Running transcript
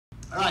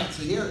All right,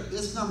 so here,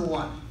 this is number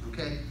one,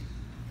 okay?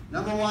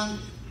 Number one,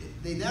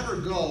 they never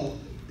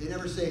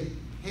say,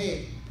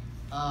 hey,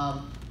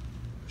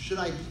 should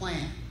I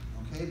plan,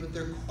 okay? But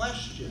their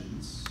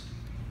questions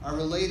are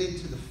related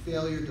to the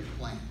failure to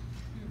plan.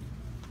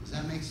 Does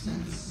that make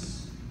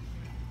sense?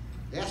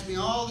 They ask me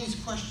all these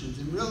questions,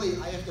 and really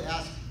I have to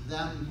ask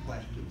them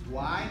questions.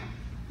 Why?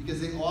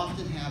 Because they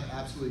often have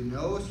absolutely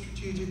no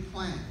strategic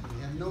plan.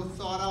 They have no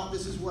thought out,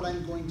 this is what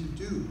I'm going to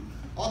do.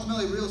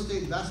 Ultimately, real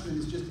estate investment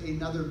is just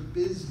another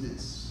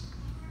business.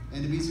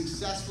 And to be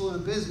successful in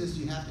a business,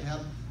 you have to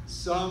have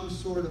some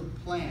sort of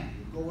plan.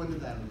 We'll go into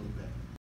that a little